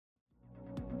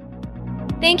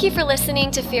Thank you for listening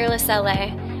to Fearless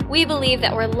LA. We believe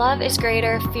that where love is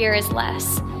greater, fear is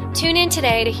less. Tune in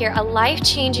today to hear a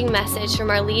life-changing message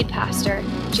from our lead pastor,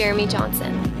 Jeremy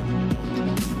Johnson.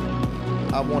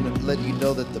 I want to let you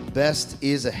know that the best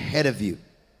is ahead of you.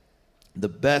 The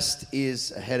best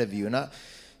is ahead of you. And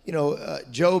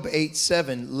Job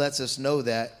 8:7 lets us know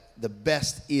that the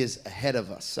best is ahead of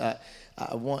us. I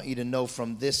want you to know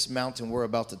from this mountain we're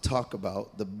about to talk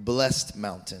about, the blessed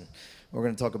mountain. We're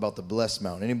going to talk about the blessed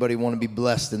mountain. Anybody want to be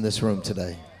blessed in this room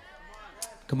today?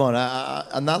 Come on,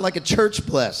 I'm not like a church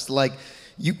blessed, like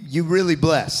you really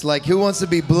blessed. Like who wants to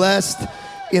be blessed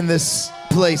in this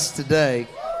place today?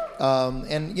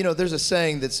 There's a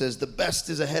saying that says the best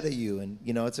is ahead of you. And,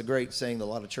 it's a great saying that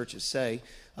a lot of churches say.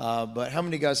 But how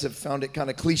many of you guys have found it kind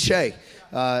of cliche,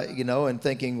 and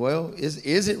thinking, well,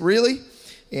 is it really?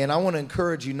 And I want to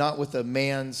encourage you, not with a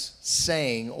man's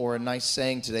saying or a nice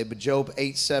saying today, but Job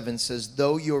 8:7 says,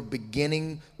 though your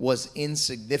beginning was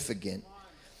insignificant,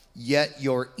 yet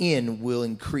your end will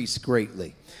increase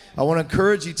greatly. I want to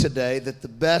encourage you today that the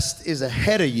best is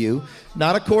ahead of you,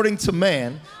 not according to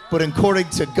man, but according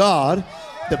to God.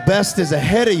 The best is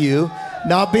ahead of you,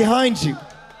 not behind you.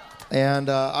 And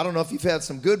I don't know if you've had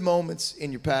some good moments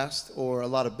in your past or a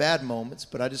lot of bad moments,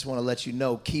 but I just want to let you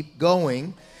know, keep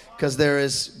going, because there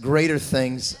is greater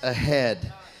things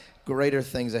ahead. Greater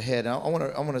things ahead. I want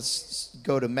to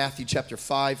go to Matthew chapter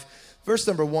 5, verse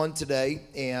number 1 today,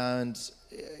 and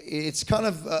it's kind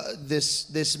of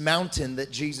this mountain that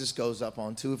Jesus goes up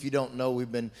onto. If you don't know,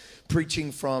 we've been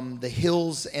preaching from the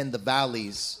hills and the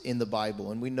valleys in the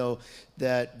Bible, and we know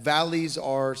that valleys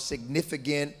are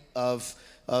significant of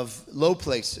low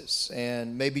places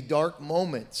and maybe dark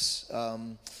moments.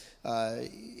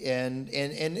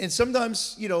 And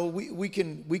sometimes, we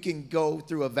can go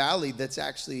through a valley that's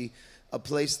actually a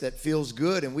place that feels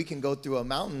good, and we can go through a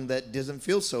mountain that doesn't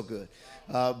feel so good.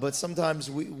 But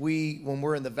sometimes we when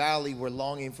we're in the valley, we're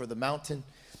longing for the mountain,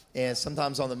 and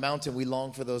sometimes on the mountain we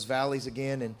long for those valleys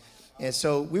again. And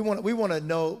so we want to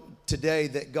know today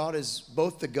that God is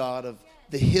both the God of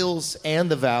the hills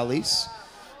and the valleys.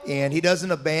 And he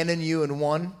doesn't abandon you in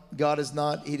one. He does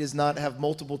not have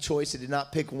multiple choice. He did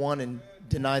not pick one and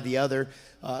deny the other.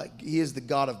 He is the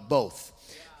God of both.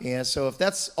 And so if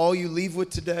that's all you leave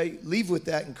with today, leave with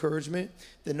that encouragement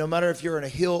that no matter if you're in a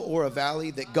hill or a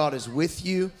valley, that God is with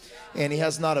you and he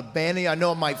has not abandoned you. I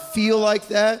know it might feel like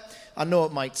that. I know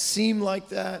it might seem like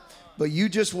that, but you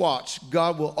just watch.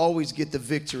 God will always get the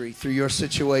victory through your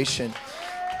situation.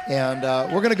 And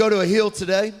we're going to go to a hill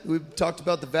today. We've talked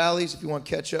about the valleys. If you want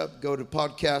to catch up, go to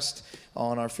podcast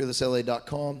on our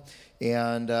fearlessla.com.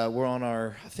 And we're on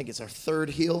I think it's our third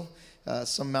hill.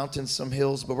 Some mountains, some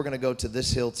hills, but we're going to go to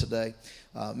this hill today.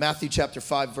 Matthew chapter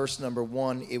 5, verse number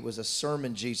 1, it was a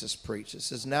sermon Jesus preached. It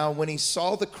says, now when he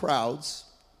saw the crowds,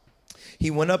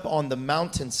 he went up on the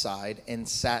mountainside and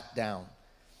sat down.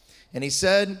 And he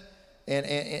said,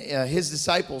 and his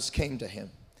disciples came to him.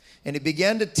 And he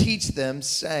began to teach them,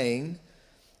 saying,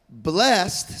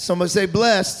 blessed, somebody say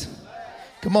blessed.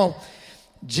 Come on.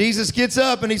 Jesus gets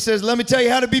up and he says, let me tell you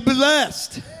how to be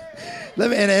blessed.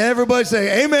 And everybody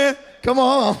say, amen. Come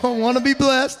on, I want to be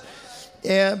blessed.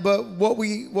 But what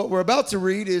we're about to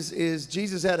read is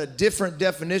Jesus had a different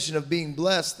definition of being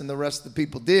blessed than the rest of the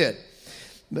people did.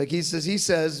 Like he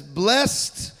says,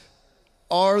 blessed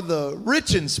are the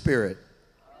rich in spirit.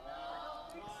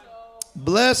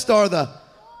 Blessed are the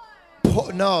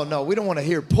poor. No, we don't want to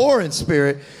hear poor in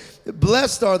spirit.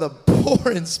 Blessed are the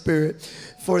poor in spirit,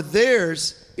 for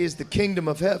theirs is the kingdom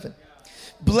of heaven.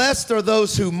 Blessed are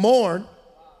those who mourn,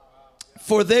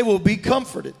 for they will be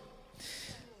comforted.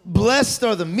 Blessed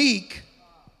are the meek,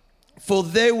 for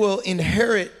they will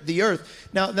inherit the earth.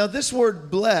 Now this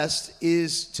word blessed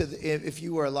is, if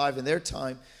you were alive in their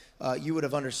time, you would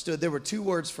have understood. There were two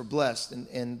words for blessed,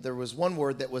 and there was one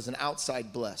word that was an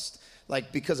outside blessed.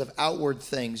 Like because of outward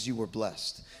things, you were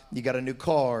blessed. You got a new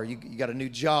car, you got a new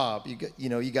job,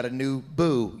 you got a new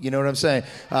boo. You know what I'm saying?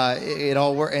 It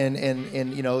all worked, and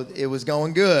it was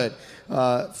going good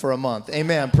for a month.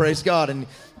 Amen. Praise God. And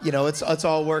it's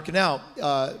all working out.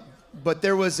 But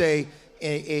there was a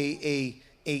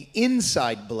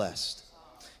inside blessed,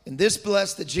 and this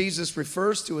blessed that Jesus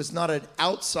refers to is not an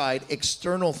outside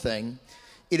external thing.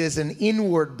 It is an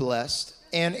inward blessed,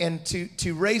 and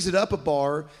to raise it up a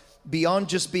bar. Beyond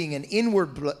just being an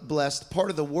inward blessed, part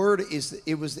of the word is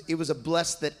it was a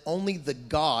blessed that only the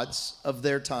gods of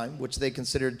their time, which they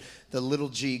considered the little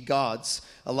g gods.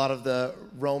 A lot of the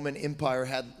Roman Empire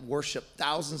had worshiped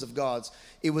thousands of gods.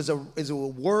 It was a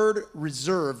word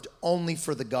reserved only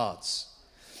for the gods.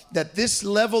 That this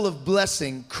level of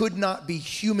blessing could not be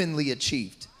humanly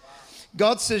achieved.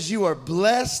 God says you are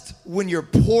blessed when you're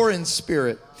poor in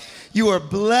spirit. You are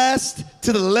blessed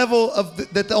to the level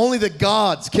of that only the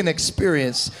gods can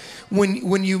experience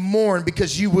when you mourn,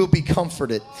 because you will be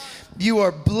comforted. You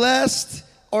are blessed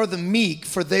are the meek,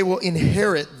 for they will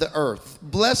inherit the earth.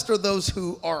 Blessed are those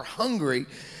who are hungry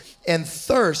and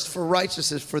thirst for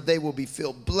righteousness, for they will be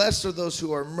filled. Blessed are those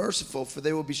who are merciful, for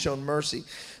they will be shown mercy.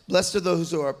 Blessed are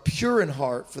those who are pure in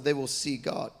heart, for they will see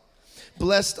God.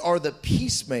 Blessed are the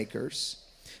peacemakers,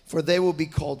 for they will be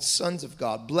called sons of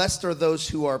God. Blessed are those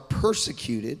who are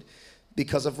persecuted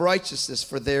because of righteousness,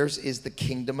 for theirs is the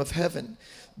kingdom of heaven.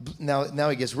 Now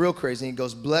he gets real crazy. He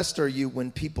goes, blessed are you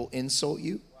when people insult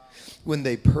you, when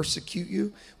they persecute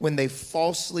you, when they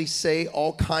falsely say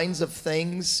all kinds of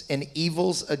things and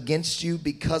evils against you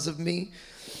because of me.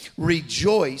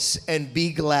 Rejoice and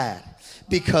be glad,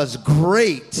 because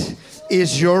great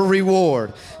is your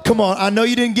reward. Come on, I know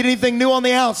you didn't get anything new on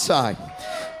the outside,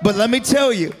 but let me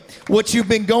tell you, what you've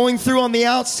been going through on the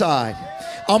outside,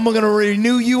 I'm going to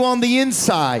renew you on the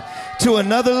inside to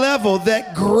another level.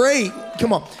 That great,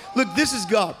 come on, look, this is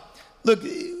God. Look,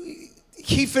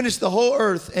 he finished the whole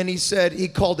earth and he said he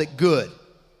called it good.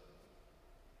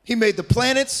 He made the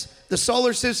planets, the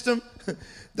solar system,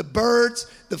 the birds,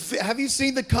 have you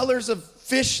seen the colors of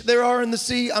fish there are in the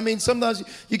sea? I mean, sometimes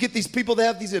you get these people that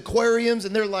have these aquariums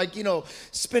and they're like, you know,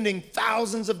 spending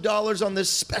thousands of dollars on this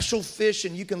special fish,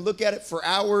 and you can look at it for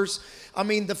hours. I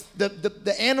mean,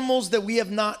 the animals that we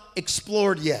have not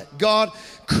explored yet. God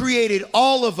created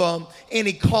all of them and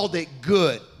he called it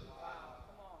good.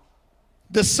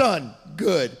 The sun,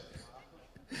 good.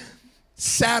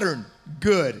 Saturn,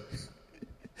 good.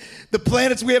 The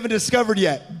planets we haven't discovered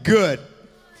yet, good.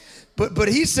 But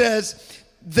he says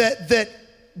that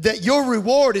your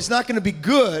reward is not going to be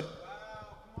good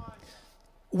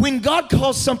when God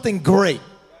calls something great.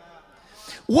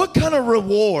 What kind of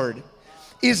reward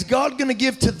is God going to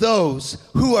give to those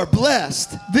who are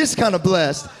blessed, this kind of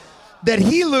blessed, that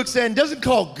he looks at and doesn't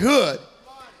call good,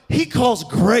 he calls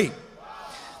great?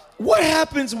 What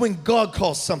happens when God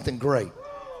calls something great?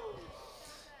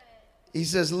 He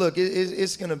says, look,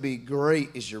 it's going to be great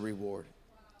is your reward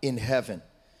in heaven.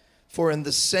 For in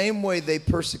the same way they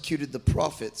persecuted the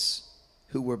prophets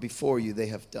who were before you, they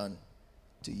have done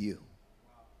to you.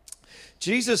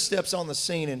 Jesus steps on the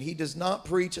scene and he does not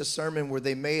preach a sermon where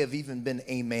they may have even been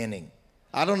amening.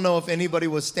 I don't know if anybody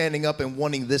was standing up and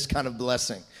wanting this kind of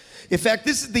blessing. In fact,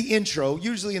 this is the intro.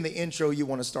 Usually in the intro, you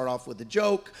want to start off with a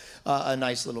joke, a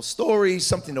nice little story,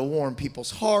 something to warm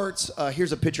people's hearts.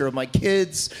 Here's a picture of my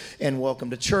kids and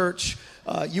welcome to church.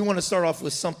 You want to start off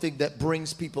with something that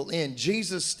brings people in.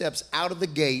 Jesus steps out of the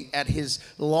gate at his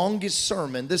longest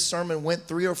sermon. This sermon went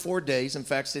 3 or 4 days. In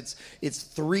fact, it's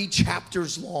 3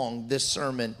 chapters long, this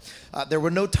sermon. There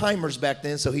were no timers back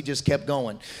then, so he just kept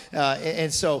going.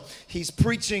 And so he's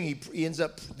preaching. He ends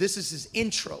up, this is his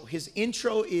intro. His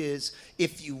intro is,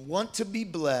 if you want to be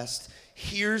blessed,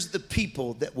 here's the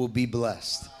people that will be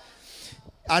blessed.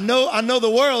 I know the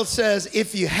world says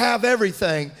if you have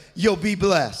everything, you'll be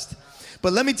blessed.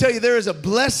 But let me tell you, there is a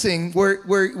blessing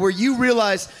where you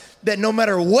realize that no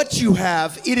matter what you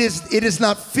have, it is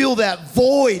not fill that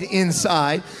void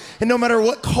inside. And no matter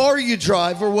what car you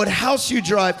drive or what house you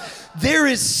drive, there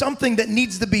is something that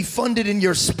needs to be funded in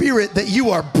your spirit that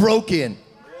you are broke in.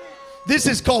 This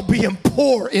is called being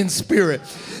poor in spirit.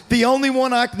 The only one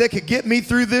that could get me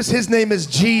through this, his name is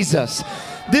Jesus.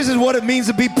 This is what it means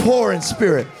to be poor in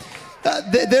spirit.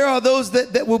 There are those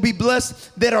that will be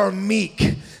blessed that are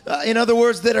meek. In other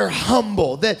words, that are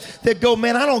humble, that go,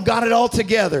 man, I don't got it all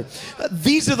together.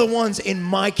 These are the ones in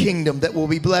my kingdom that will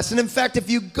be blessed. And in fact,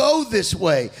 if you go this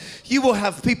way, you will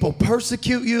have people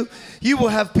persecute you. You will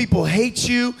have people hate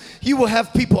you. You will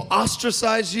have people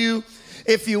ostracize you.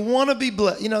 If you want to be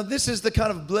blessed, you know, this is the kind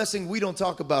of blessing we don't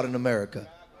talk about in America.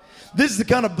 This is the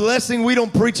kind of blessing we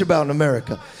don't preach about in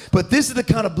America. But this is the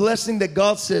kind of blessing that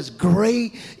God says,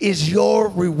 great is your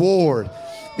reward.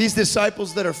 These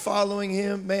disciples that are following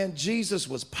him, man, Jesus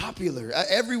was popular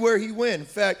everywhere he went. In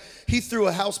fact, he threw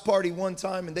a house party one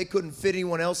time and they couldn't fit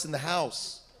anyone else in the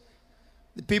house.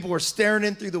 The people were staring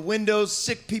in through the windows.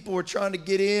 Sick people were trying to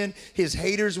get in. His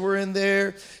haters were in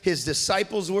there. His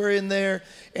disciples were in there.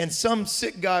 And some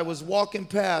sick guy was walking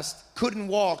past, couldn't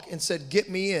walk, and said, get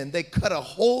me in. They cut a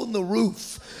hole in the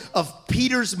roof of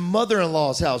Peter's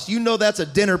mother-in-law's house. You know that's a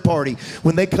dinner party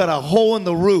when they cut a hole in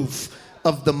the roof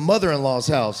of the mother-in-law's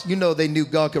house. You know they knew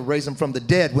God could raise him from the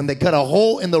dead. When they cut a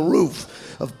hole in the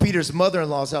roof of Peter's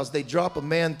mother-in-law's house, they drop a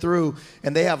man through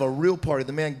and they have a real party.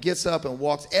 The man gets up and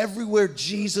walks. Everywhere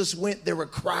Jesus went, there were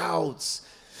crowds.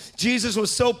 Jesus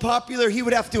was so popular, he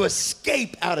would have to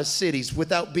escape out of cities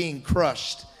without being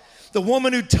crushed. The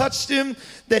woman who touched him,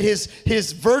 that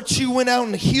his virtue went out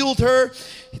and healed her.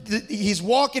 He's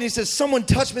walking, he says, someone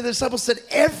touched me. The disciples said,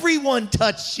 everyone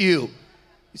touched you.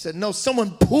 He said, no,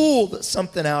 someone pulled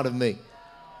something out of me.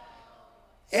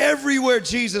 Everywhere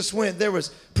Jesus went, there was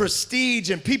prestige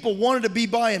and people wanted to be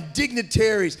by him,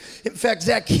 dignitaries. In fact,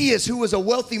 Zacchaeus, who was a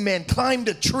wealthy man, climbed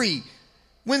a tree.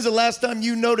 When's the last time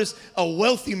you noticed a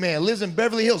wealthy man, lives in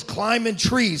Beverly Hills, climbing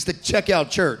trees to check out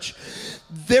church?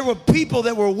 There were people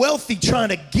that were wealthy trying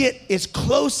to get as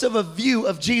close of a view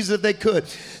of Jesus as they could.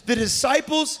 The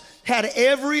disciples had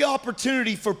every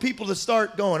opportunity for people to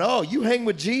start going, oh, you hang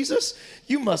with Jesus?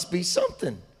 You must be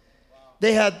something.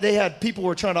 They had people who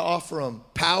were trying to offer him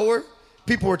power.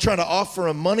 People were trying to offer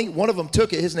him money. One of them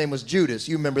took it. His name was Judas.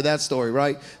 You remember that story,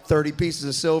 right? 30 pieces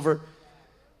of silver.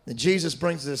 And Jesus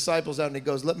brings the disciples out and he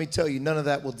goes, let me tell you, none of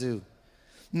that will do.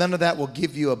 None of that will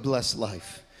give you a blessed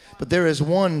life. But there is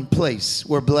one place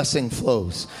where blessing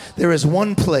flows. There is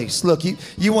one place. Look,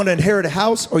 you want to inherit a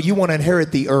house or you want to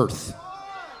inherit the earth.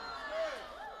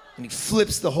 And he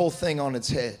flips the whole thing on its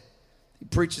head. He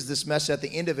preaches this message. At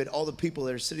the end of it, all the people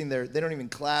that are sitting there, they don't even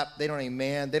clap. They don't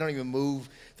even they don't even move.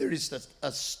 They're just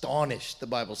astonished, the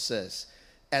Bible says,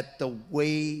 at the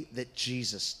way that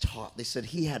Jesus taught. They said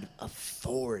he had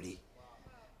authority.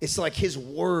 It's like his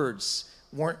words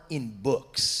weren't in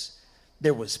books.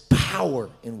 There was power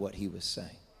in what he was saying.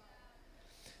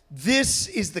 This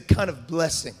is the kind of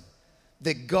blessing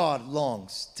that God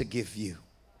longs to give you.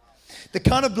 The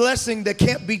kind of blessing that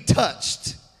can't be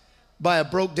touched by a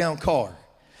broke down car.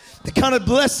 The kind of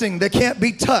blessing that can't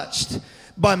be touched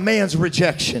by man's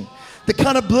rejection. The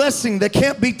kind of blessing that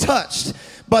can't be touched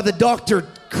by the doctor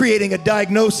creating a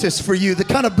diagnosis for you. The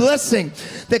kind of blessing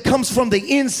that comes from the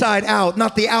inside out,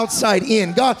 not the outside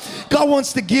in. God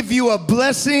wants to give you a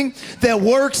blessing that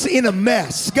works in a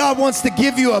mess. God wants to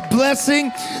give you a blessing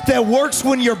that works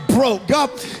when you're broke. God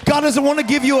doesn't want to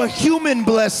give you a human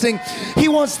blessing. He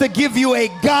wants to give you a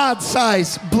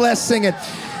God-sized blessing. And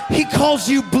he calls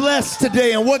you blessed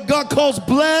today. And what God calls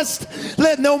blessed,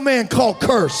 let no man call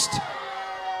cursed.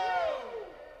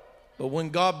 But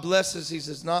when God blesses, he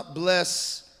does not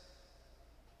bless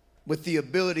with the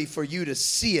ability for you to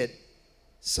see it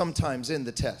sometimes in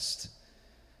the test.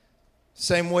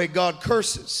 Same way God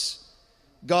curses.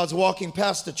 God's walking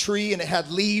past a tree and it had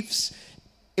leaves.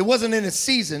 It wasn't in its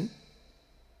season.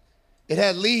 It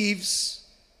had leaves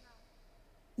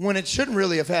when it shouldn't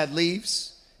really have had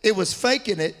leaves. It was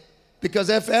faking it because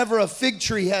if ever a fig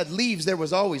tree had leaves, there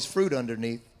was always fruit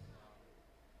underneath.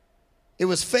 It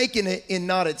was faking it in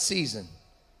not its season.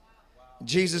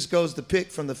 Jesus goes to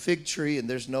pick from the fig tree and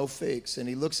there's no figs. And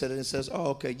he looks at it and says,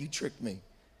 oh, okay, you tricked me.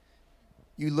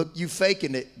 You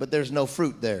faking it, but there's no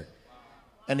fruit there.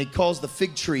 And he calls the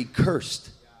fig tree cursed.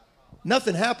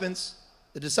 Nothing happens.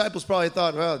 The disciples probably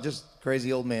thought, well, just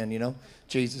crazy old man, you know.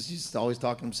 Jesus, he's always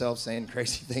talking to himself, saying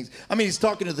crazy things. I mean, he's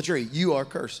talking to the tree. You are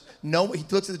cursed. No, he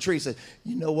looks at the tree and says,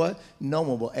 you know what? No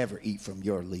one will ever eat from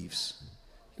your leaves.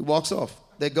 He walks off.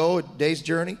 They go a day's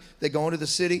journey. They go into the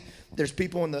city. There's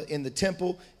people in the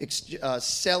temple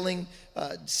selling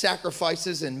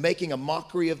sacrifices and making a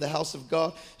mockery of the house of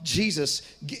God. Jesus,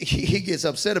 he gets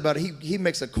upset about it. He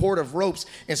makes a cord of ropes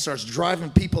and starts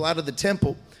driving people out of the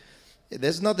temple.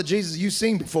 This is not the Jesus you've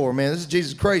seen before, man. This is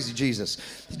Jesus, crazy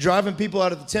Jesus. He's driving people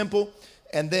out of the temple,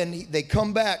 and then they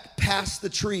come back past the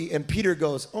tree, and Peter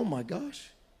goes, oh my gosh,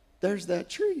 there's that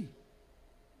tree.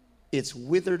 It's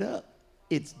withered up.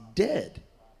 It's dead.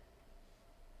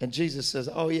 And Jesus says,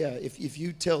 oh yeah, if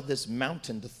you tell this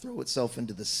mountain to throw itself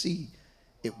into the sea,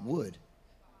 it would.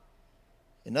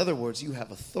 In other words, you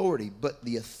have authority, but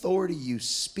the authority you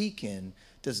speak in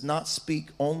does not speak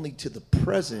only to the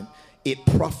present, it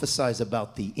prophesies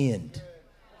about the end.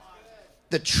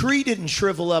 The tree didn't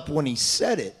shrivel up when he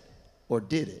said it, or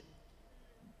did it?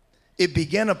 It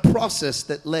began a process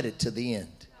that led it to the end.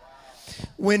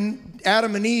 When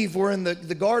Adam and Eve were in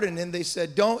the garden and they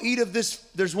said, don't eat of this,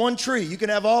 there's one tree. You can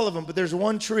have all of them, but there's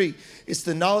one tree. It's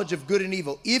the knowledge of good and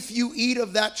evil. If you eat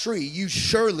of that tree, you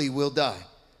surely will die.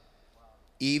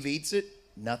 Eve eats it,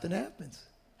 nothing happens.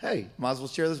 Hey, might as well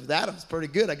share this with Adam. It's pretty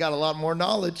good. I got a lot more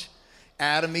knowledge.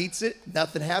 Adam eats it,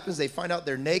 nothing happens. They find out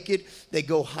they're naked. They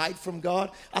go hide from God.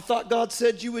 I thought God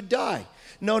said you would die.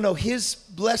 No, his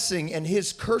blessing and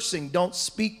his cursing don't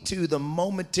speak to the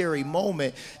momentary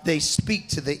moment. They speak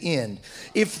to the end.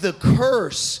 If the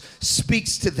curse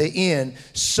speaks to the end,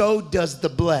 so does the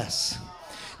bless.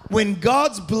 When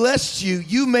God's blessed you,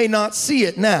 you may not see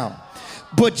it now,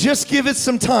 but just give it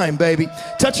some time, baby.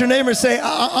 Touch your neighbor and say,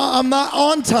 I'm not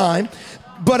on time,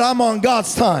 but I'm on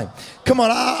God's time. Come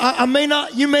on,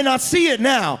 you may not see it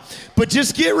now, but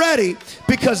just get ready,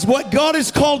 because what God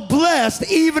has called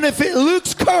blessed, even if it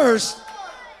looks cursed,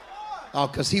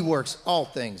 because he works all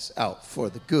things out for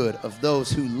the good of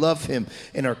those who love him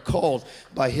and are called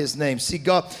by his name. See,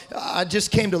 God, I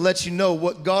just came to let you know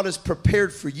what God has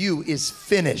prepared for you is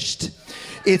finished.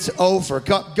 It's over.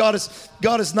 God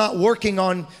is not working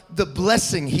on the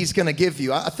blessing he's going to give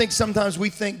you. I think sometimes we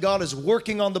think God is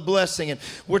working on the blessing, and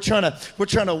we're trying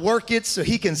to work it so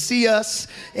he can see us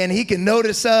and he can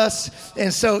notice us.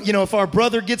 And so, if our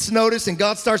brother gets noticed and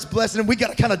God starts blessing him, we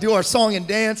got to kind of do our song and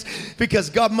dance, because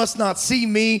God must not see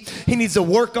me. He needs to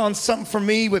work on something for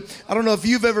me. I don't know if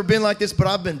you've ever been like this, but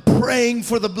I've been praying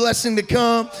for the blessing to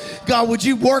come. God, would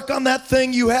you work on that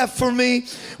thing you have for me?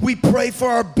 We pray for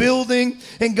our building,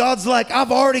 and God's like,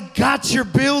 I've already got your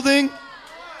building.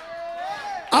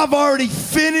 I've already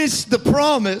finished the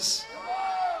promise,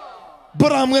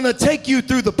 but I'm going to take you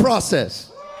through the process.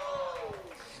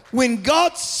 When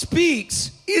God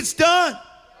speaks, it's done.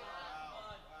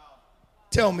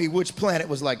 Tell me which planet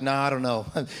was like, nah, I don't know.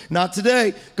 Not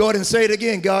today. Go ahead and say it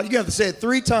again, God. You have to say it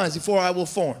 3 times before I will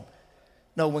form.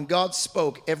 No, when God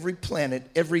spoke, every planet,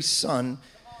 every sun,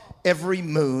 every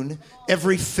moon,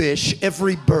 every fish,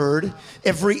 every bird,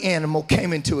 every animal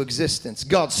came into existence.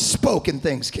 God spoke and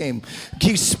things came.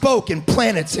 He spoke in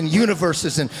planets and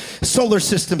universes and solar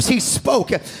systems. He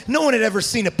spoke. No one had ever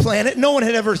seen a planet. No one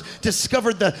had ever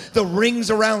discovered the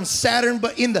rings around Saturn.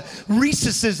 But in the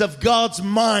recesses of God's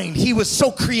mind, he was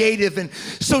so creative and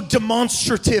so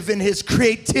demonstrative in his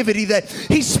creativity that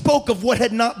he spoke of what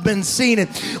had not been seen. And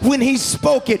when he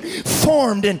spoke, it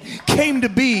formed and came to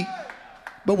be.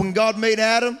 But when God made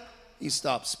Adam, he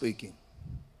stopped speaking.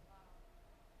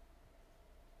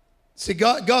 See,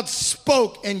 God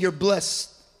spoke, and your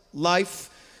blessed life,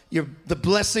 the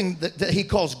blessing that he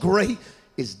calls great,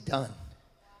 is done.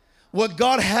 What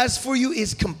God has for you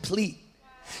is complete.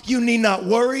 You need not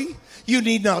worry. You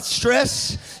need not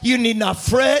stress. You need not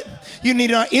fret. You need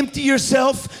not empty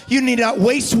yourself. You need not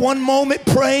waste one moment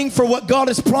praying for what God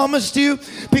has promised you,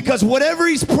 because whatever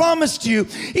he's promised you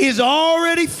is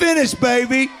already finished,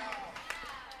 baby.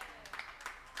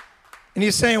 And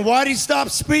you're saying, why did he stop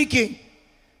speaking?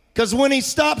 Because when he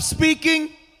stopped speaking,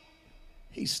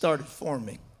 he started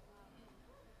forming.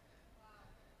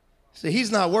 See,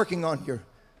 he's not working on your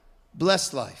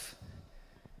blessed life.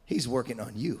 He's working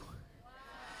on you.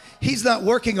 He's not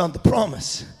working on the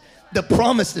promise. The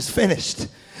promise is finished.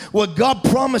 What God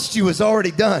promised you is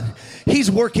already done. He's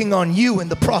working on you in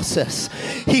the process.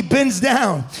 He bends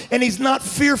down, and he's not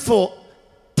fearful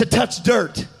to touch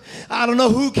dirt. I don't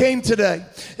know who came today,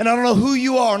 and I don't know who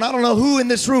you are, and I don't know who in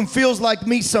this room feels like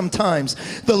me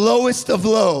sometimes, the lowest of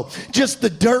low, just the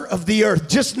dirt of the earth.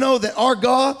 Just know that our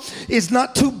God is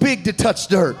not too big to touch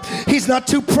dirt. He's not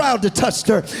too proud to touch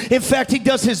dirt. In fact, he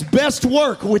does his best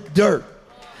work with dirt.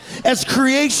 As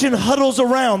creation huddles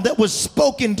around that was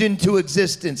spoken into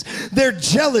existence, they're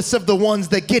jealous of the ones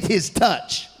that get his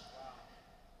touch.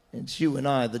 It's you and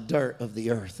I, the dirt of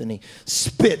the earth, and he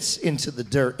spits into the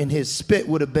dirt, and his spit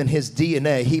would have been his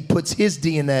DNA. He puts his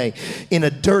DNA in a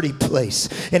dirty place,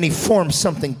 and he forms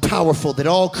something powerful that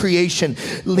all creation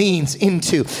leans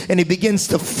into, and he begins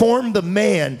to form the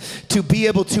man to be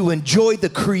able to enjoy the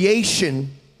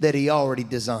creation that he already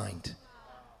designed.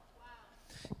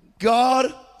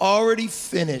 God already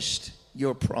finished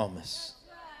your promise,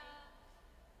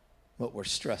 but we're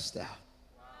stressed out.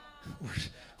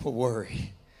 We're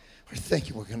worried. We're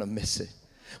thinking we're going to miss it.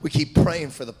 We keep praying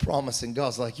for the promise, and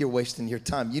God's like, you're wasting your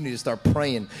time. You need to start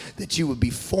praying that you would be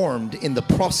formed in the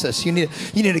process. You need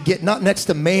to get not next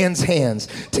to man's hands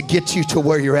to get you to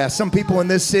where you're at. Some people in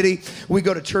this city, we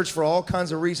go to church for all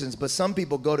kinds of reasons, but some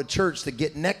people go to church to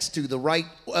get next to the right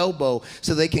elbow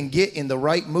so they can get in the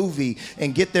right movie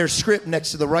and get their script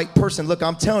next to the right person. Look,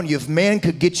 I'm telling you, if man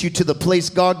could get you to the place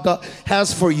God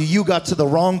has for you, you got to the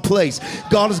wrong place.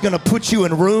 God is going to put you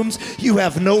in rooms you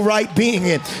have no right being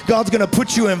in. God's going to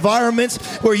put you in environments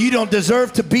where you don't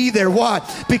deserve to be there. Why?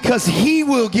 Because he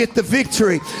will get the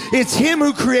victory. It's him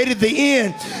who created the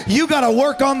end. You got to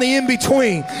work on the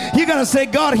in-between. You got to say,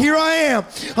 God, here I am.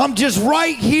 I'm just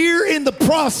right here in the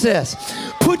process.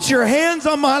 Put your hands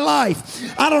on my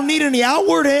life. I don't need any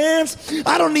outward hands.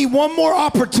 I don't need one more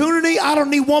opportunity. I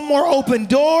don't need one more open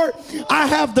door. I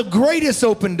have the greatest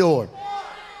open door.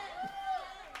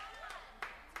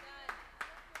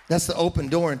 That's the open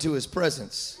door into his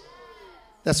presence.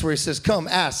 That's where he says, come,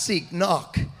 ask, seek,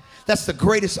 knock. That's the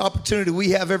greatest opportunity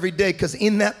we have every day, because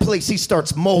in that place, he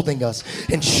starts molding us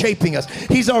and shaping us.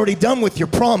 He's already done with your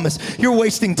promise. You're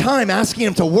wasting time asking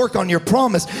him to work on your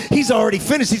promise. He's already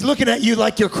finished. He's looking at you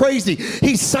like you're crazy.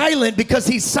 He's silent because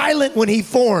he's silent when he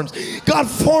forms. God,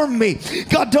 form me.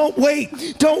 God, don't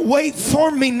wait. Don't wait.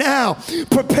 Form me now.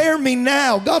 Prepare me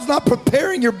now. God's not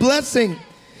preparing your blessing.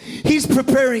 He's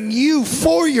preparing you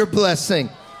for your blessing.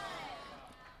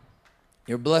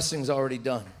 Your blessing's already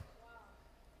done.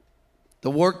 The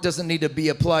work doesn't need to be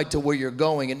applied to where you're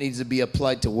going. It needs to be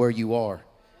applied to where you are.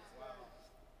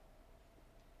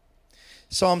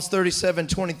 Psalms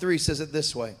 37:23 says it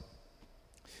this way.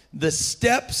 The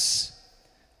steps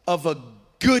of a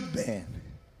good man.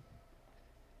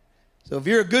 So if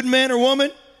you're a good man or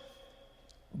woman,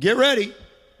 get ready,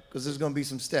 because there's going to be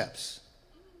some steps.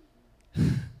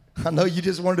 I know you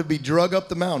just wanted to be drug up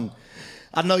the mountain.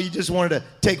 I know you just wanted to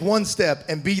take one step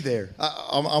and be there.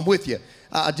 I'm with you.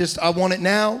 I want it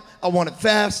now. I want it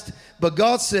fast. But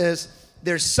God says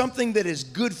there's something that is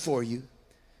good for you,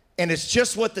 and it's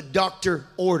just what the doctor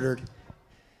ordered.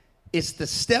 It's the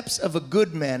steps of a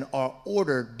good man are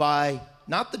ordered by,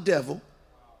 not the devil,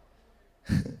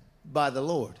 by the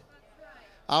Lord.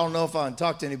 I don't know if I can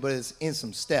talk to anybody that's in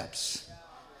some steps.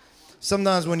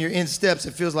 Sometimes when you're in steps,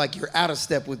 it feels like you're out of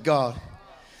step with God.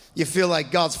 You feel like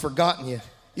God's forgotten you.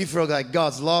 You feel like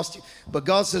God's lost you. But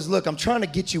God says, look, I'm trying to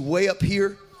get you way up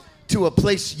here to a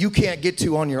place you can't get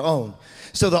to on your own.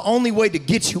 So the only way to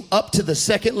get you up to the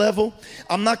second level,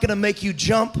 I'm not going to make you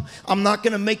jump. I'm not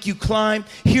going to make you climb.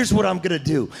 Here's what I'm going to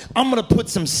do. I'm going to put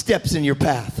some steps in your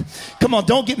path. Come on,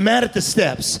 don't get mad at the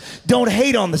steps. Don't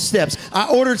hate on the steps. I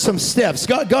ordered some steps.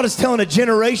 God is telling a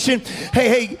generation,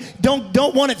 hey,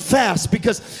 don't want it fast,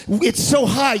 because it's so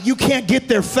high you can't get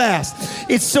there fast.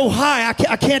 It's so high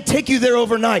I can't take you there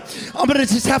overnight. I'm going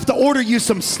to just have to order you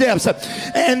some steps.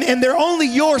 And they're only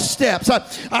your steps.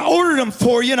 I ordered them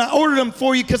for you, and I ordered them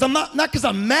for you because I'm not because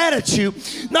I'm mad at you,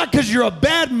 not because you're a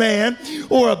bad man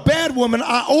or a bad woman.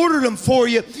 I ordered them for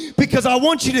you because I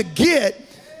want you to get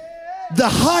the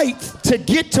height to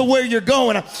get to where you're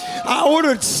going. I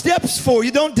ordered steps for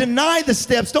you. Don't deny the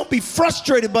steps. Don't be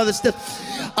frustrated by the steps.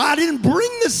 I didn't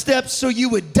bring the steps so you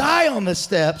would die on the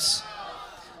steps.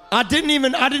 I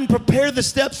didn't prepare the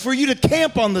steps for you to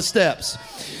camp on the steps.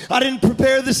 I didn't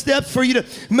prepare the steps for you to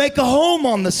make a home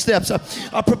on the steps.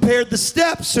 I prepared the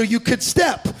steps so you could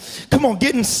step. Come on,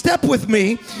 get in step with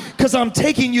me, because I'm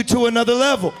taking you to another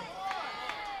level.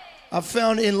 I've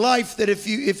found in life that if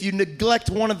you neglect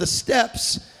one of the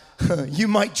steps, you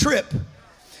might trip.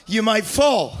 You might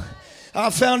fall.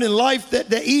 I've found in life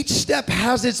that each step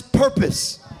has its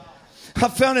purpose. I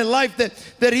found in life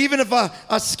that even if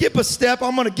I skip a step,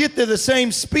 I'm going to get there the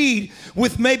same speed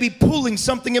with maybe pulling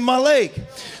something in my leg.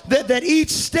 That each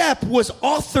step was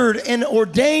authored and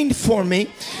ordained for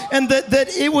me, and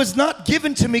that it was not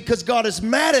given to me because God is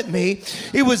mad at me.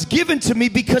 It was given to me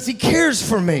because he cares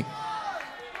for me.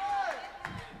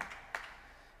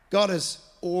 God has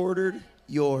ordered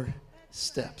your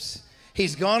steps.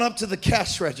 He's gone up to the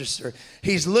cash register.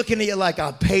 He's looking at you like,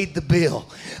 I paid the bill.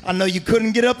 I know you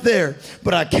couldn't get up there,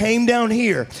 but I came down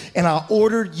here and I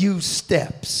ordered you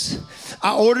steps.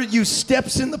 I ordered you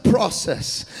steps in the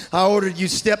process. I ordered you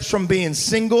steps from being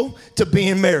single to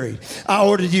being married. I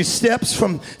ordered you steps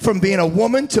from being a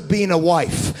woman to being a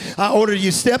wife. I ordered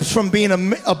you steps from being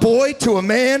a boy to a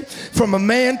man, from a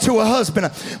man to a husband.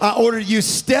 I ordered you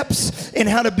steps in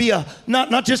how to be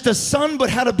not just a son, but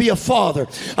how to be a father.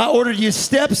 I ordered you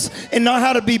steps in not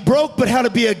how to be broke, but how to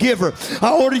be a giver.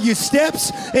 I ordered you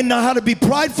steps in not how to be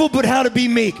prideful, but how to be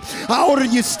meek. I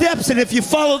ordered you steps, and if you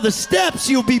follow the steps,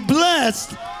 you'll be blessed.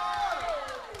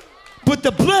 But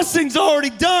the blessing's already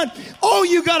done. All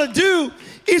you got to do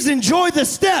is enjoy the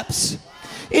steps.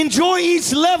 Enjoy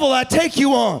each level I take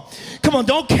you on. Come on,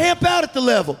 don't camp out at the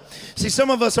level. See,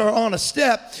 some of us are on a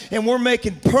step and we're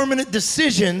making permanent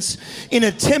decisions in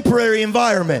a temporary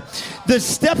environment. The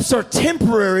steps are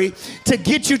temporary to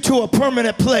get you to a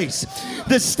permanent place.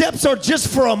 The steps are just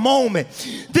for a moment.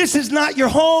 This is not your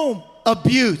home,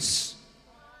 abuse.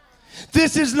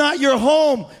 This is not your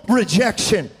home,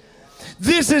 rejection.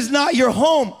 This is not your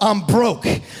home, I'm broke.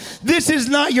 This is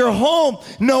not your home,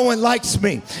 no one likes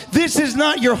me. This is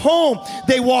not your home,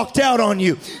 they walked out on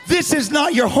you. This is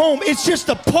not your home. It's just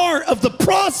a part of the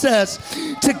process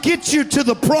to get you to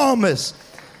the promise.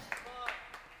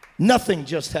 Nothing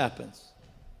just happens.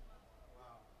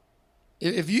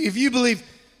 If you believe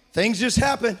things just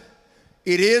happen,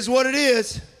 it is what it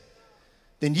is,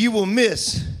 then you will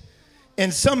miss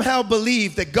and somehow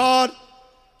believe that God,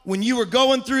 when you were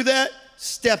going through that,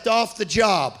 stepped off the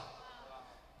job,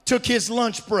 took his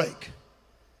lunch break,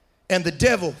 and the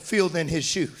devil filled in his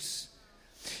shoes.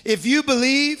 If you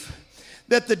believe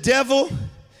that the devil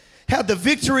had the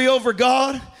victory over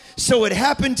God, so it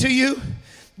happened to you,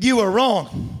 you are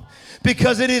wrong.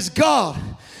 Because it is God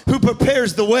who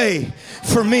prepares the way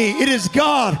for me. It is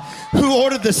God who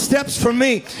ordered the steps for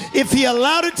me. If he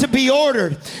allowed it to be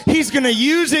ordered, he's going to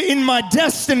use it in my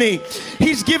destiny.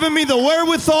 He's given me the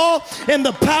wherewithal and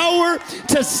the power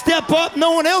to step up.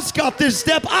 No one else got this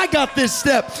step. I got this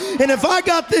step. And if I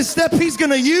got this step, he's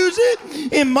going to use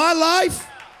it in my life.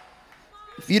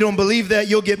 If you don't believe that,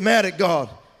 you'll get mad at God.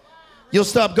 You'll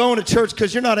stop going to church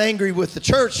because you're not angry with the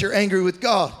church. You're angry with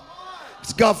God.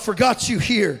 God forgot you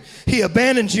here. He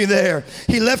abandoned you there.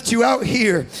 He left you out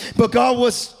here. But God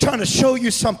was trying to show you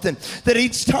something, that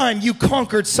each time you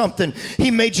conquered something,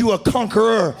 he made you a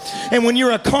conqueror. And when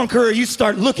you're a conqueror, you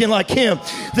start looking like him.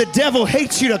 The devil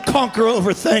hates you to conquer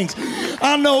over things.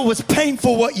 I know it was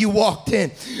painful what you walked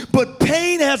in, but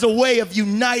pain has a way of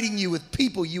uniting you with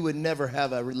people you would never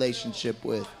have a relationship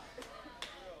with.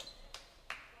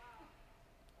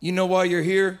 You know why you're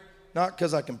here? Not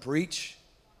because I can preach.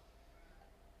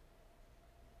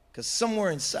 Because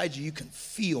somewhere inside you, you can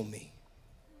feel me.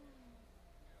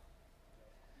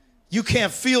 You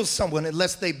can't feel someone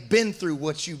unless they've been through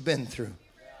what you've been through.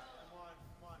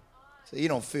 So you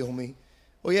don't feel me.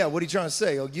 Well, yeah, what are you trying to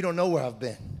say? Oh, you don't know where I've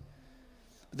been.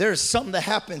 There's something that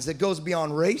happens that goes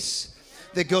beyond race,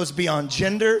 that goes beyond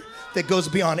gender, that goes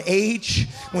beyond age.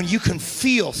 When you can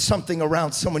feel something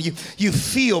around someone, you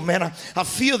feel, man, I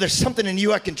feel there's something in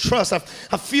you I can trust. I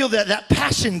feel that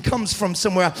passion comes from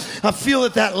somewhere. I feel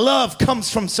that love comes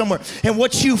from somewhere. And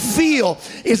what you feel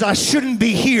is I shouldn't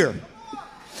be here.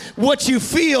 What you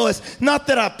feel is not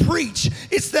that I preach,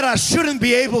 it's that I shouldn't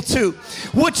be able to.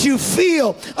 What you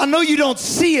feel, I know you don't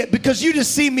see it because you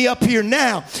just see me up here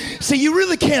now. So you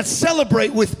really can't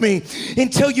celebrate with me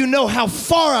until you know how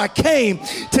far I came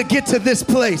to get to this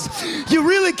place. You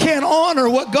really can't honor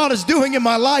what God is doing in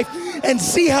my life and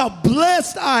see how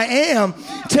blessed I am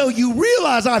till you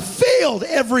realize I failed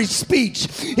every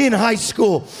speech in high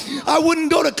school. I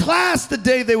wouldn't go to class the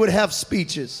day they would have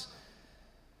speeches.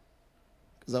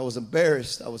 Because I was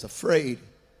embarrassed, I was afraid,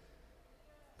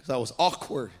 because I was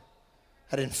awkward,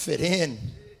 I didn't fit in.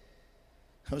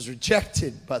 I was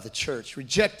rejected by the church,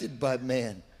 rejected by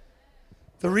man.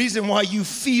 The reason why you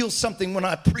feel something when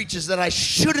I preach is that I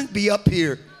shouldn't be up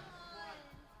here.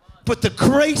 But the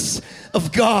grace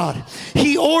of God,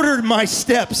 he ordered my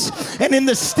steps. And in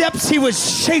the steps he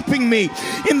was shaping me.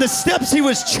 In the steps he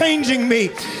was changing me.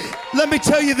 Let me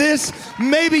tell you this,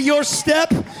 maybe your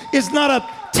step is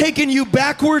not taking you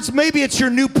backwards. Maybe it's your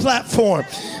new platform.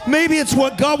 Maybe it's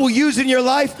what God will use in your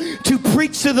life to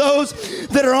preach to those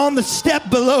that are on the step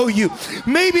below you.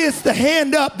 Maybe it's the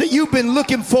hand up that you've been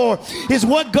looking for is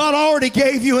what God already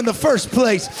gave you in the first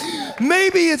place.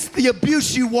 Maybe it's the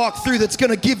abuse you walk through that's going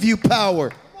to give you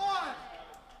power.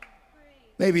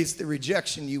 Maybe it's the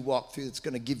rejection you walk through that's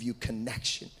going to give you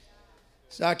connection.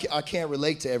 So I can't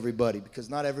relate to everybody because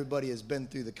not everybody has been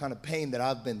through the kind of pain that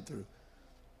I've been through.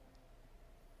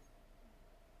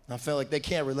 I feel like they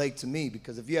can't relate to me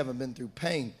because if you haven't been through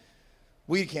pain,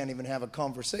 we can't even have a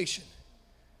conversation.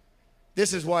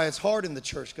 This is why it's hard in the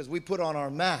church, because we put on our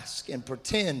mask and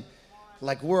pretend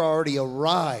like we're already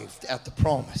arrived at the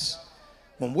promise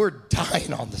when we're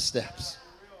dying on the steps.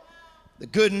 The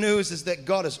good news is that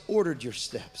God has ordered your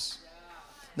steps.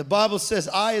 The Bible says,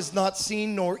 eye has not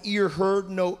seen nor ear heard,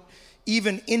 no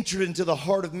even entered into the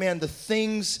heart of man the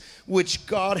things which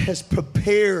God has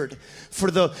prepared.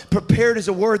 Prepared is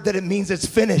a word that it means it's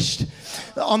finished.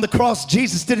 On the cross,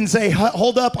 Jesus didn't say,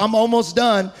 hold up, I'm almost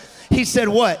done. He said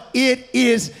what? It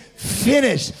is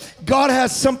finished. God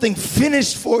has something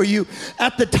finished for you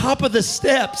at the top of the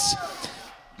steps.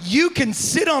 You can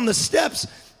sit on the steps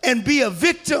and be a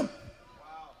victim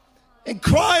and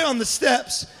cry on the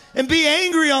steps and be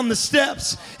angry on the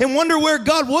steps and wonder where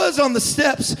God was on the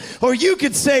steps. Or you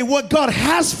could say, what God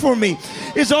has for me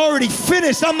is already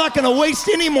finished. I'm not going to waste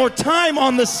any more time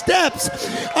on the steps.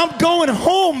 I'm going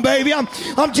home, baby.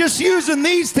 I'm just using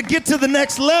these to get to the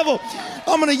next level.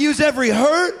 I'm going to use every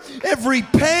hurt, every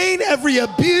pain, every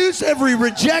abuse, every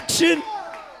rejection.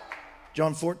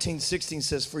 John 14:16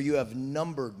 says, for you have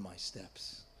numbered my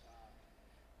steps.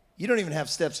 You don't even have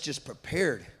steps just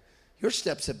prepared. Your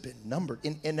steps have been numbered.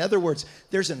 In other words,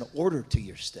 there's an order to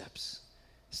your steps.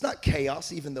 It's not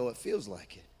chaos, even though it feels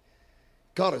like it.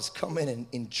 God has come in and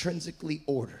intrinsically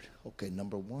ordered. Okay,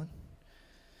 number one.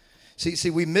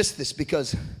 See, we miss this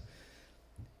because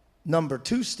number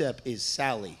 2 step is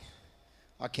Sally.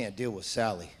 I can't deal with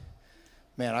Sally.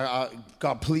 Man,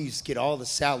 God, please get all the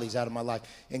Sallys out of my life.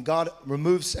 And God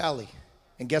removed Sally.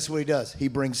 And guess what he does? He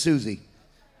brings Susie.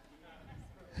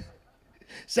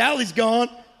 Sally's gone,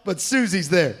 but Susie's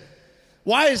there.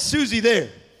 Why is Susie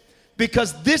there?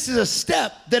 Because this is a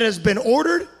step that has been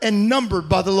ordered and numbered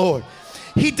by the Lord.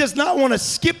 He does not want to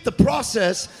skip the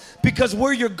process because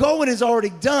where you're going is already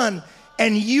done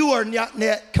and you are not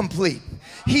yet complete.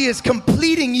 He is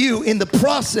completing you in the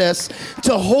process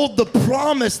to hold the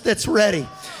promise that's ready.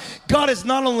 God has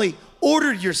not only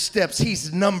ordered your steps,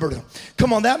 he's numbered them.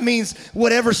 Come on, that means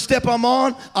whatever step I'm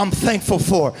on, I'm thankful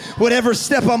for. Whatever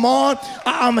step I'm on,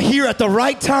 I'm here at the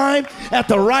right time, at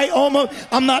the right moment.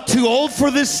 I'm not too old for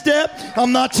this step.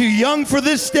 I'm not too young for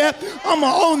this step. I'm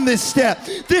gonna own this step.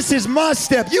 This is my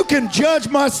step. You can judge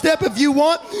my step if you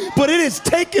want, but it has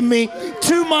taken me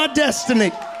to my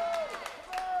destiny.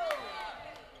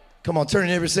 Come on, turn to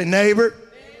your neighbor and say, neighbor,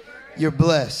 you're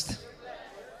blessed.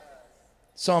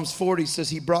 Psalms 40 says,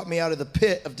 he brought me out of the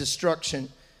pit of destruction,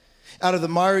 out of the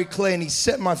miry clay, and he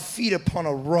set my feet upon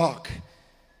a rock,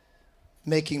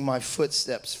 making my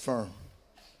footsteps firm.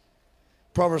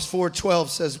 Proverbs 4:12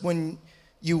 says, when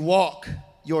you walk,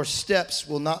 your steps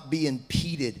will not be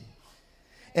impeded.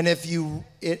 And if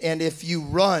you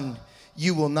run,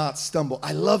 you will not stumble.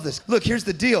 I love this. Look, here's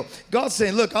the deal. God's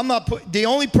saying, look, the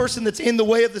only person that's in the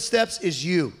way of the steps is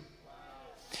you.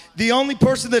 The only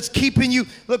person that's keeping you,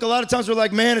 look, a lot of times we're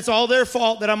like, man, it's all their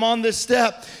fault that I'm on this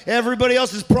step. Everybody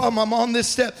else's problem, I'm on this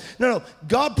step. No.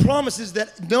 God promises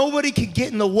that nobody can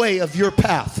get in the way of your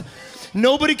path.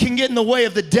 Nobody can get in the way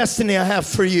of the destiny I have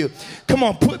for you. Come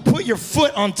on, put your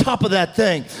foot on top of that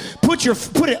thing. Put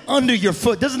it under your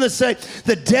foot. Doesn't it say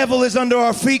the devil is under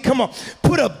our feet? Come on,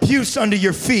 put abuse under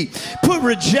your feet. Put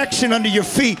rejection under your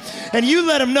feet. And you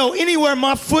let him know anywhere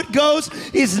my foot goes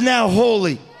is now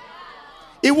holy.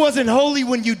 It wasn't holy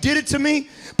when you did it to me,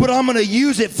 but I'm going to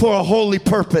use it for a holy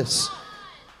purpose.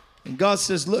 And God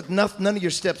says, look, none of your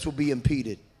steps will be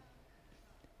impeded.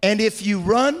 And if you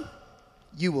run,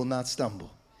 you will not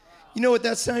stumble. You know what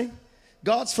that's saying?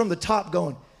 God's from the top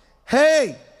going,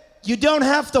 hey, you don't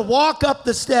have to walk up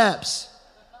the steps.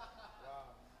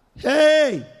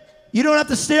 Hey, you don't have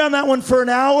to stay on that one for an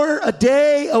hour, a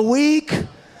day, a week,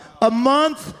 a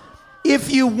month.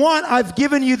 If you want, I've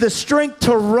given you the strength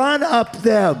to run up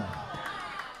them.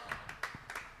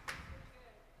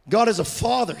 God is a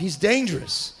father. He's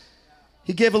dangerous.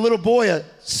 He gave a little boy a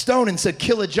stone and said,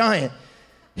 kill a giant.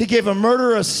 He gave a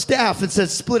murderer a staff and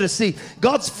said, split a sea.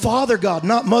 God's Father God,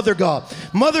 not Mother God.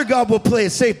 Mother God will play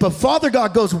it safe, but Father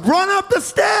God goes, run up the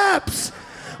steps.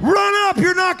 Run up.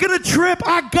 You're not going to trip.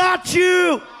 I got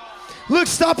you. Look,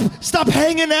 stop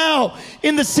hanging out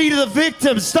in the seat of the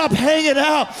victim. Stop hanging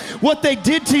out what they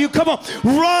did to you. Come on,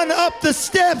 run up the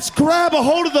steps. Grab a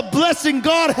hold of the blessing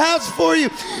God has for you.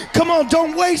 Come on,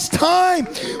 don't waste time.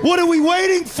 What are we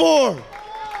waiting for?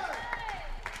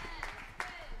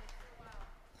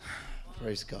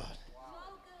 Praise God.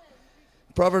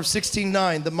 Proverbs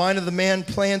 16:9, the mind of the man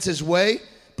plans his way,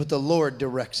 but the Lord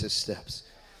directs his steps.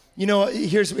 You know,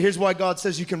 here's why God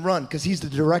says you can run, because he's the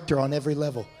director on every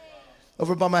level.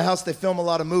 Over by my house, they film a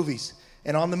lot of movies.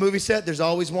 And on the movie set, there's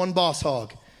always one boss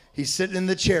hog. He's sitting in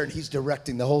the chair and he's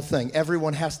directing the whole thing.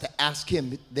 Everyone has to ask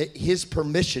him his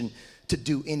permission to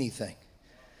do anything.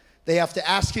 They have to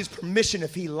ask his permission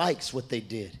if he likes what they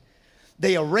did.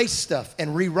 They erase stuff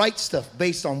and rewrite stuff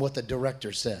based on what the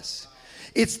director says.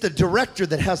 It's the director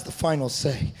that has the final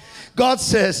say. God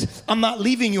says, I'm not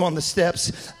leaving you on the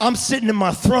steps. I'm sitting in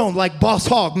my throne like Boss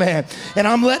Hog, man. And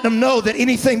I'm letting them know that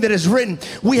anything that is written,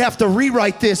 we have to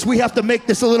rewrite this. We have to make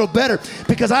this a little better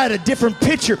because I had a different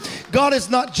picture. God is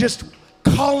not just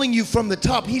calling you from the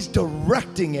top. He's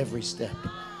directing every step.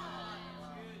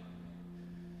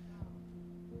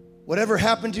 Whatever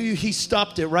happened to you, he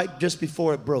stopped it right just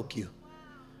before it broke you.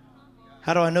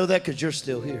 How do I know that? Because you're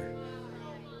still here.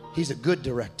 He's a good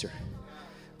director.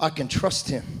 I can trust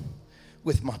him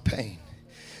with my pain.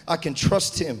 I can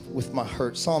trust him with my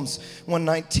hurt. Psalms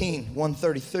 119,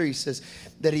 133 says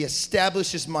that he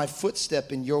establishes my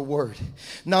footstep in your word.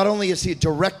 Not only is he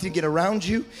directing it around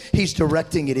you, he's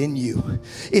directing it in you.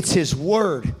 It's his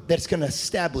word that's going to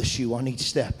establish you on each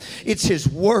step. It's his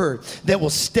word that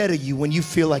will steady you when you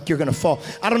feel like you're going to fall.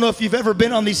 I don't know if you've ever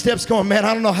been on these steps going, man,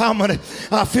 I don't know how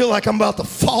I feel like I'm about to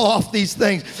fall off these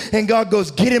things. And God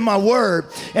goes, get in my word.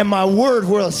 And my word,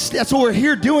 that's what we're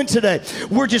here doing today.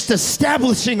 We're just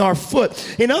establishing our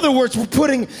foot. In other words, we're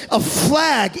putting a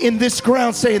flag in this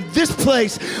ground saying this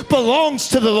place belongs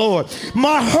to the Lord.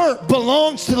 My hurt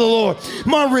belongs to the Lord.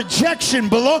 My rejection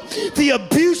belongs. The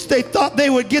abuse they thought they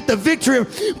would get the victory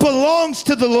belongs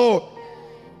to the Lord.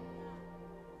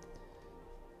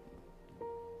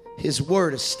 His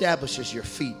word establishes your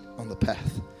feet on the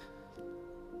path.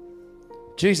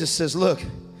 Jesus says, look,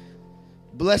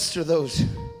 blessed are those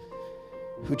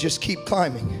who just keep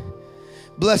climbing.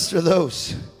 Blessed are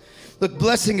those. Look,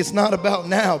 blessing is not about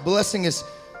now. Blessing is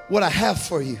what I have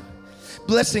for you.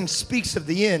 Blessing speaks of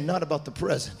the end, not about the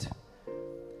present.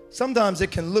 Sometimes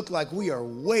it can look like we are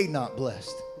way not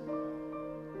blessed.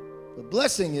 But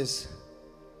blessing is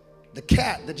the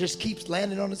cat that just keeps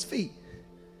landing on its feet.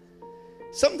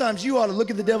 Sometimes you ought to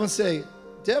look at the devil and say,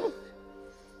 devil,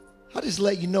 I'll just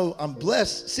let you know I'm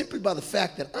blessed simply by the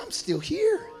fact that I'm still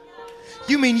here.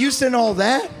 You mean you sent all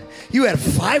that? You had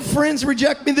 5 friends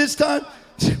reject me this time?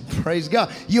 Praise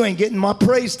God. You ain't getting my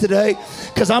praise today,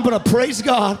 because I'm going to praise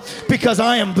God because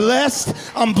I am blessed.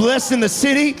 I'm blessed in the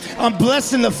city. I'm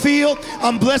blessed in the field.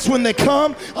 I'm blessed when they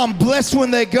come. I'm blessed when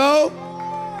they go.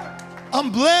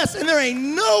 I'm blessed, and there ain't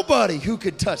nobody who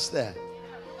could touch that.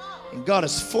 And God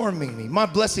is forming me. My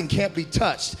blessing can't be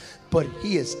touched, but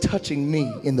He is touching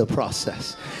me in the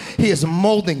process. He is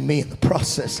molding me in the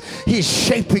process. He is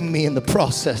shaping me in the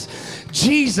process.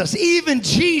 Jesus, even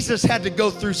Jesus had to go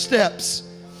through steps.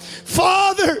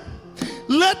 Father,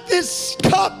 let this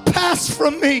cup pass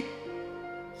from me.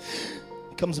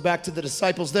 Comes back to the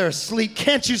disciples. They're asleep.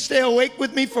 Can't you stay awake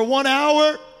with me for 1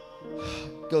 hour?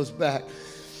 Goes back.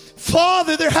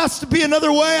 Father, there has to be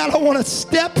another way. I don't want to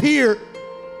step here.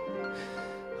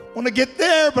 I want to get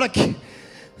there, but I can't.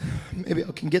 Maybe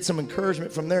I can get some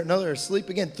encouragement from there. No, they're asleep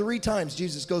again. 3 times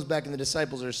Jesus goes back and the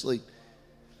disciples are asleep.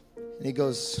 And He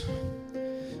goes,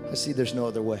 I see there's no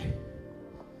other way.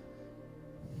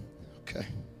 Okay.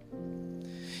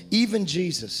 Even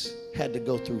Jesus had to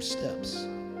go through steps.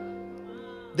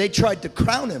 They tried to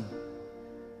crown Him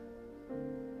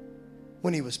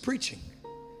when He was preaching.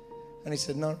 And He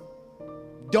said, no,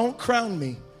 don't crown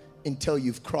me until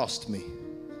you've crossed me.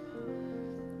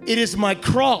 It is my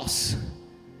cross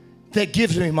that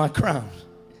gives me my crown.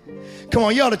 Come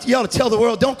on, you ought to tell the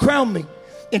world, don't crown me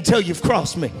until you've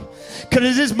crossed me.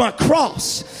 Because it is my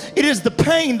cross. It is the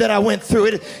pain that I went through.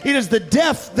 It is the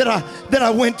death that I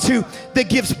went to that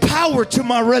gives power to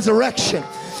my resurrection.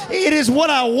 It is what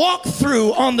I walk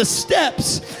through on the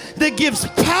steps that gives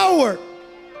power.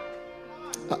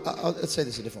 Let's say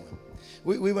this a different way.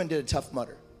 We went and did a Tough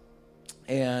Mudder.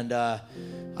 And I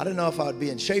didn't know if I would be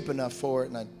in shape enough for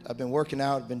it. And I've been working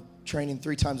out. I've been training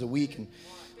 3 times a week. And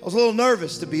I was a little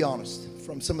nervous, to be honest,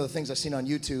 from some of the things I've seen on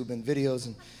YouTube and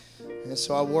videos. And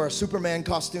so I wore a Superman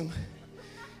costume.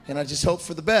 And I just hoped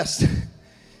for the best.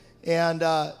 And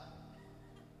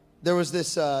there was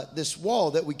this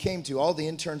wall that we came to. All the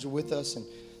interns were with us.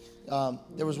 And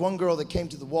there was one girl that came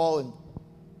to the wall. And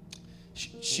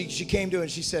she came to it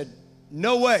and she said,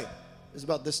 no way. It was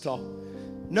about this tall.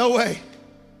 No way.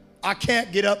 I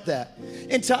can't get up that.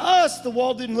 And to us, the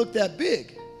wall didn't look that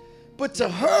big. But to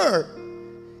her,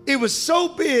 it was so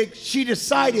big, she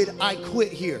decided, I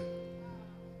quit here.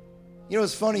 You know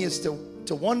what's funny is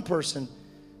to one person,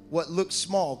 what looks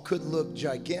small could look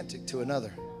gigantic to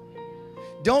another.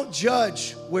 Don't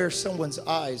judge where someone's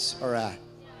eyes are at.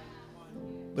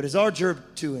 But it's our job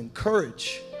to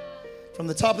encourage. From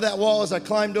the top of that wall, as I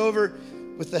climbed over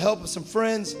with the help of some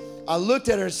friends, I looked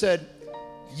at her and said,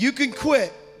 you can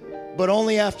quit, but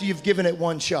only after you've given it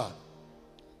 1 shot.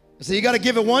 So you got to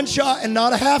give it 1 shot and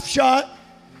not a half shot,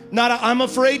 not a I'm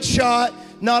afraid shot,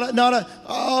 not a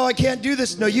oh, I can't do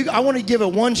this. No, I want to give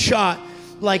it 1 shot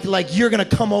like you're going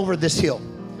to come over this hill.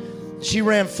 She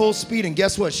ran full speed, and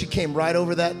guess what? She came right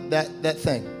over that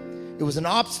thing. It was an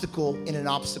obstacle in an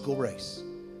obstacle race.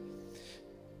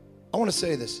 I want to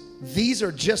say this. These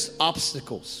are just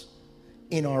obstacles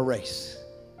in our race.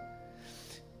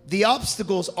 The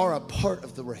obstacles are a part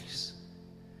of the race.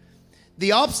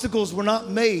 The obstacles were not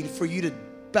made for you to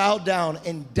bow down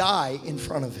and die in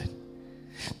front of it.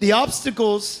 The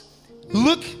obstacles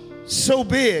look so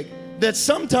big that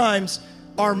sometimes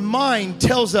our mind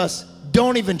tells us,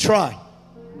 don't even try.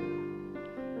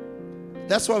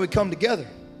 That's why we come together.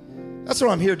 That's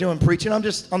what I'm here doing, preaching. I'm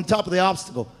just on top of the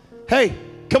obstacle. Hey,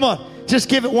 come on, just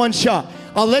give it 1 shot.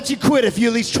 I'll let you quit if you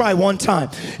at least try 1 time.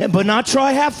 But not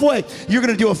try halfway. You're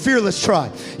going to do a fearless try.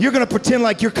 You're going to pretend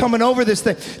like you're coming over this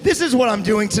thing. This is what I'm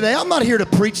doing today. I'm not here to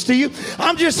preach to you.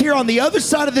 I'm just here on the other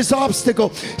side of this obstacle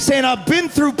saying I've been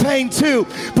through pain too.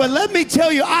 But let me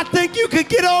tell you, I think you could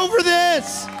get over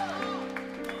this.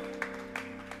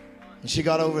 And she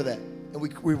got over that. And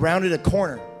we rounded a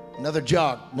corner. Another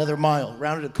jog, another mile.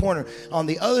 Rounded a corner. On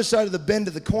the other side of the bend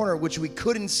of the corner, which we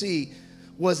couldn't see,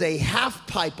 was a half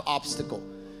pipe obstacle,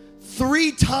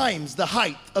 3 times the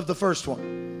height of the first one.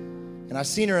 And I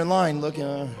seen her in line looking,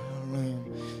 I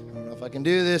don't know if I can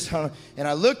do this. And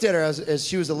I looked at her as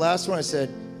she was the last one. I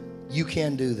said, you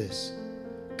can do this.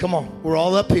 Come on, we're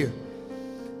all up here.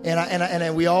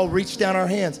 And we all reached down our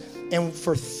hands. And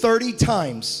for 30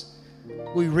 times,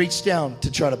 we reached down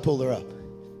to try to pull her up.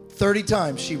 30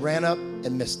 times she ran up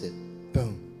and missed it.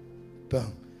 Boom,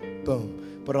 boom,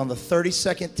 boom. But on the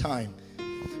 32nd time,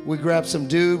 we grabbed some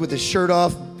dude with his shirt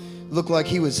off, looked like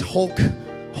he was Hulk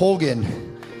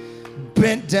Hogan,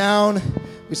 bent down.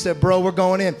 We said, bro, we're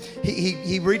going in.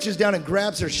 He reaches down and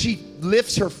grabs her. She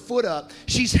lifts her foot up.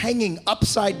 She's hanging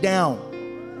upside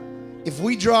down. If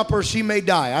we drop her, she may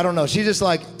die. I don't know. She's just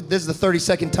like, this is the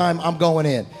 32nd time I'm going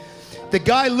in. The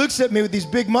guy looks at me with these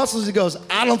big muscles. He goes,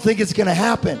 I don't think it's going to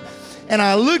happen. And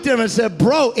I looked at him and said,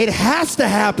 bro, it has to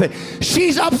happen.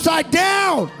 She's upside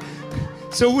down.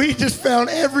 So we just found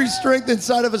every strength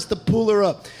inside of us to pull her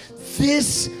up.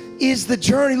 This is the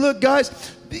journey. Look,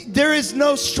 guys, there is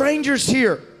no strangers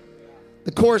here.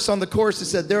 The chorus it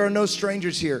said, there are no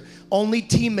strangers here. Only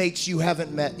teammates you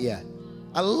haven't met yet.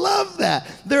 I love that.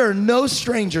 There are no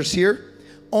strangers here.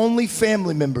 Only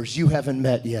family members you haven't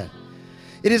met yet.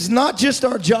 It is not just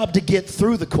our job to get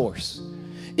through the course.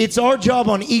 It's our job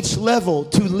on each level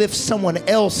to lift someone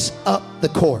else up the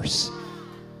course.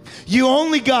 You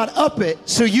only got up it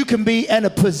so you can be in a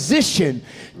position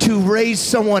to raise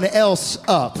someone else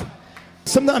up.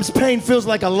 Sometimes pain feels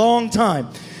like a long time.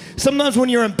 Sometimes when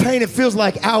you're in pain, it feels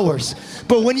like hours.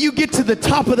 But when you get to the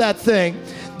top of that thing,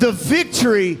 the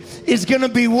victory is going to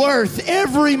be worth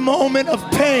every moment of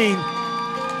pain.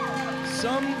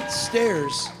 Some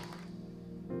stairs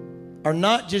are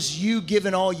not just you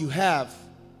giving all you have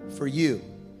for you.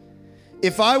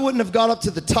 If I wouldn't have got up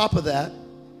to the top of that,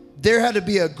 there had to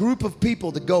be a group of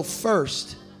people to go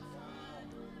first.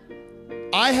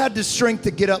 I had the strength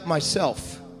to get up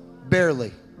myself,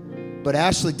 barely, but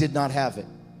Ashley did not have it.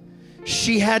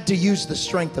 She had to use the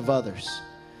strength of others.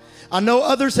 I know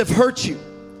others have hurt you,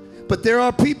 but there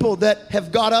are people that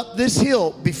have got up this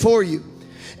hill before you,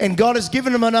 and God has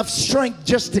given them enough strength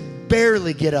just to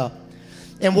barely get up.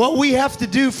 And what we have to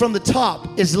do from the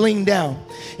top is lean down.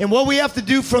 And what we have to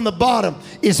do from the bottom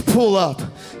is pull up.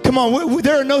 Come on,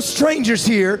 there are no strangers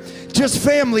here, just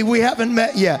family we haven't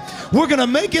met yet. We're going to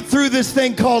make it through this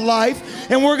thing called life,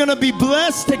 and we're going to be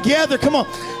blessed together. Come on,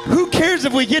 who cares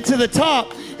if we get to the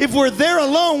top? If we're there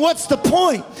alone, what's the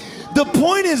point? The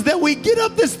point is that we get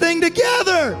up this thing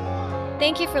together.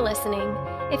 Thank you for listening.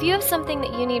 If you have something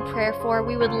that you need prayer for,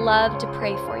 we would love to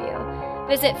pray for you.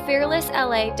 Visit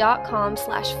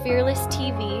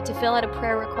fearlessla.com/fearlesstv to fill out a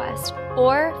prayer request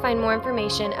or find more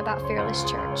information about Fearless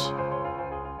Church.